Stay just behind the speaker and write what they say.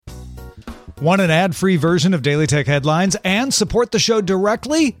Want an ad-free version of Daily Tech Headlines and support the show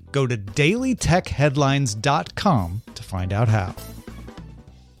directly? Go to dailytechheadlines.com to find out how.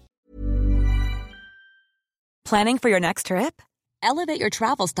 Planning for your next trip? Elevate your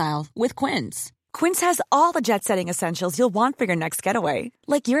travel style with Quince. Quince has all the jet-setting essentials you'll want for your next getaway,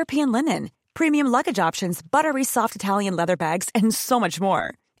 like European linen, premium luggage options, buttery soft Italian leather bags, and so much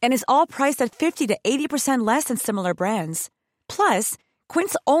more. And is all priced at 50 to 80% less than similar brands. Plus,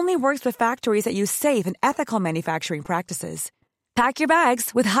 Quince only works with factories that use safe and ethical manufacturing practices. Pack your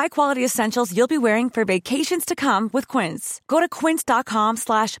bags with high-quality essentials you'll be wearing for vacations to come with Quince. Go to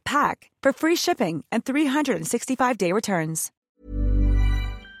quince.com/pack for free shipping and 365-day returns.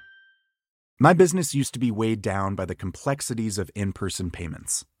 My business used to be weighed down by the complexities of in-person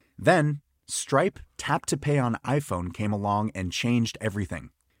payments. Then, Stripe Tap to Pay on iPhone came along and changed everything.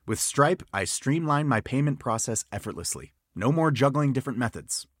 With Stripe, I streamlined my payment process effortlessly. No more juggling different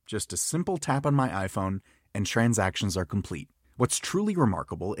methods. Just a simple tap on my iPhone and transactions are complete. What's truly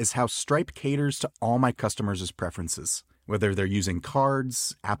remarkable is how Stripe caters to all my customers' preferences. Whether they're using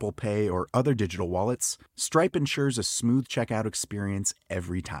cards, Apple Pay, or other digital wallets, Stripe ensures a smooth checkout experience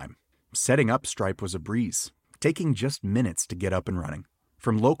every time. Setting up Stripe was a breeze, taking just minutes to get up and running.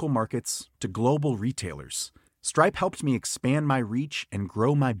 From local markets to global retailers, Stripe helped me expand my reach and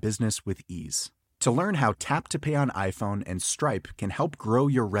grow my business with ease. To learn how Tap to Pay on iPhone and Stripe can help grow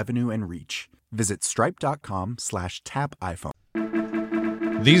your revenue and reach, visit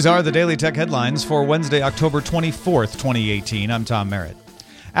stripe.com/tapiphone. These are the Daily Tech Headlines for Wednesday, October 24th, 2018. I'm Tom Merritt.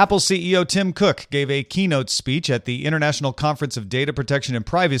 Apple CEO Tim Cook gave a keynote speech at the International Conference of Data Protection and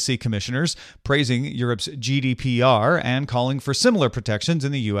Privacy Commissioners, praising Europe's GDPR and calling for similar protections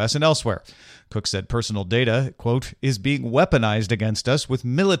in the U.S. and elsewhere. Cook said personal data, quote, is being weaponized against us with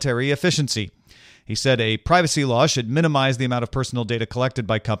military efficiency. He said a privacy law should minimize the amount of personal data collected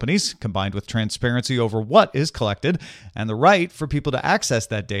by companies, combined with transparency over what is collected, and the right for people to access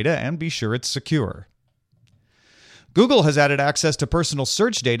that data and be sure it's secure. Google has added access to personal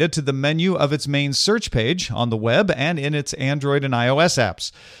search data to the menu of its main search page on the web and in its Android and iOS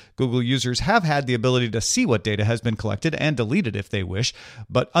apps. Google users have had the ability to see what data has been collected and deleted if they wish,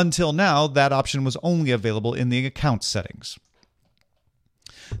 but until now, that option was only available in the account settings.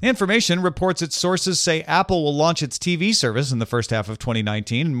 The information reports its sources say Apple will launch its TV service in the first half of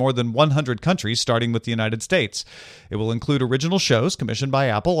 2019 in more than 100 countries, starting with the United States. It will include original shows commissioned by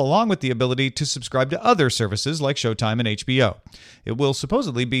Apple, along with the ability to subscribe to other services like Showtime and HBO. It will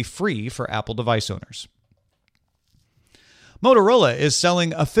supposedly be free for Apple device owners. Motorola is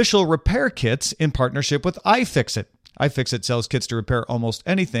selling official repair kits in partnership with iFixit. iFixit sells kits to repair almost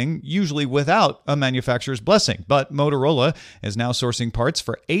anything, usually without a manufacturer's blessing. But Motorola is now sourcing parts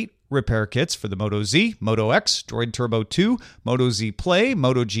for 8 repair kits for the Moto Z, Moto X, Droid Turbo 2, Moto Z Play,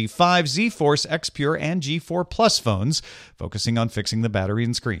 Moto G5, Z Force, X Pure, and G4 Plus phones, focusing on fixing the battery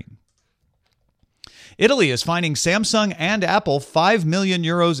and screen. Italy is fining Samsung and Apple 5 million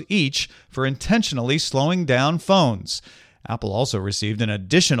euros each for intentionally slowing down phones. Apple also received an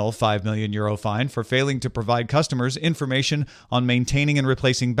additional 5 million euro fine for failing to provide customers information on maintaining and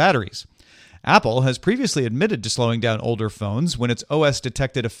replacing batteries. Apple has previously admitted to slowing down older phones when its OS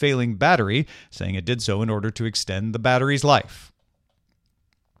detected a failing battery, saying it did so in order to extend the battery's life.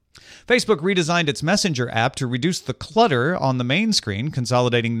 Facebook redesigned its Messenger app to reduce the clutter on the main screen,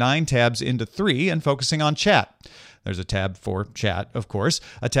 consolidating 9 tabs into 3 and focusing on chat. There's a tab for chat, of course,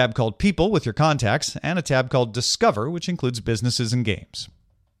 a tab called People with your contacts, and a tab called Discover, which includes businesses and games.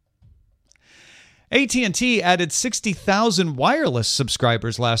 AT&T added 60,000 wireless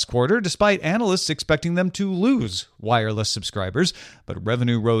subscribers last quarter, despite analysts expecting them to lose wireless subscribers. But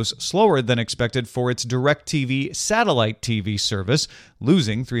revenue rose slower than expected for its DirecTV satellite TV service,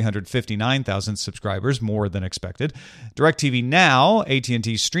 losing 359,000 subscribers more than expected. DirecTV Now,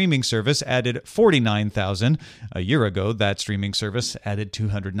 AT&T's streaming service, added 49,000. A year ago, that streaming service added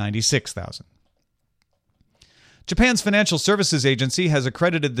 296,000. Japan's Financial Services Agency has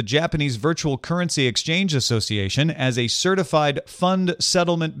accredited the Japanese Virtual Currency Exchange Association as a certified fund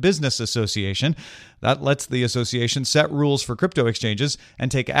settlement business association. That lets the association set rules for crypto exchanges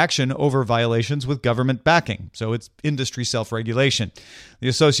and take action over violations with government backing. So it's industry self-regulation. The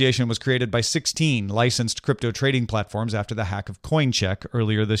association was created by 16 licensed crypto trading platforms after the hack of CoinCheck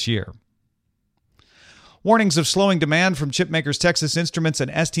earlier this year. Warnings of slowing demand from chip makers Texas Instruments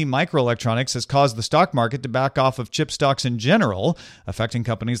and ST Microelectronics has caused the stock market to back off of chip stocks in general, affecting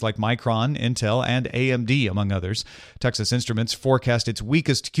companies like Micron, Intel, and AMD, among others. Texas Instruments forecast its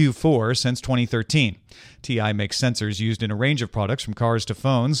weakest Q4 since 2013. TI makes sensors used in a range of products from cars to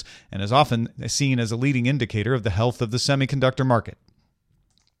phones and is often seen as a leading indicator of the health of the semiconductor market.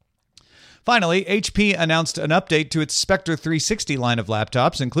 Finally, HP announced an update to its Spectre 360 line of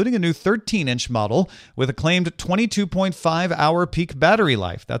laptops, including a new 13-inch model with a claimed 22.5-hour peak battery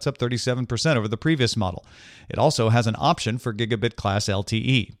life. That's up 37% over the previous model. It also has an option for gigabit class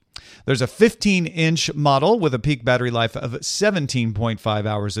LTE. There's a 15-inch model with a peak battery life of 17.5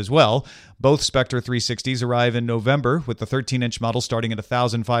 hours as well. Both Spectre 360s arrive in November, with the 13-inch model starting at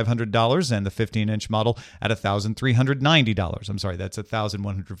 $1,500 and the 15-inch model at $1,390. I'm sorry, that's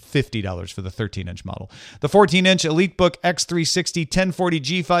 $1,150 for the 13-inch model. The 14-inch EliteBook X360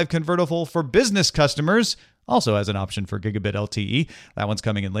 1040G5 convertible for business customers also has an option for gigabit LTE. That one's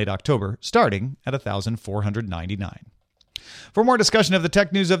coming in late October, starting at $1,499. For more discussion of the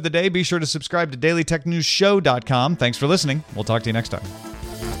tech news of the day, be sure to subscribe to dailytechnewsshow.com. Thanks for listening. We'll talk to you next time.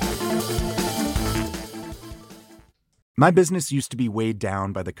 My business used to be weighed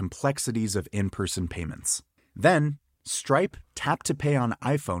down by the complexities of in-person payments. Then, Stripe Tap to Pay on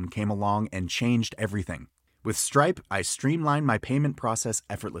iPhone came along and changed everything. With Stripe, I streamlined my payment process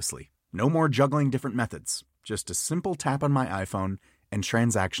effortlessly. No more juggling different methods. Just a simple tap on my iPhone and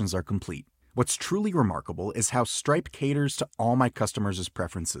transactions are complete. What's truly remarkable is how Stripe caters to all my customers'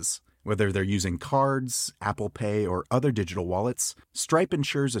 preferences. Whether they're using cards, Apple Pay, or other digital wallets, Stripe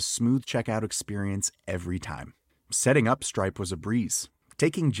ensures a smooth checkout experience every time. Setting up Stripe was a breeze,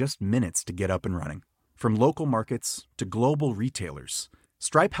 taking just minutes to get up and running. From local markets to global retailers,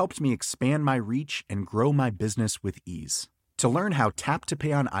 Stripe helped me expand my reach and grow my business with ease. To learn how Tap to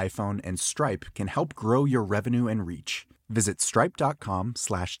Pay on iPhone and Stripe can help grow your revenue and reach, visit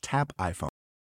stripe.com/tapiphone.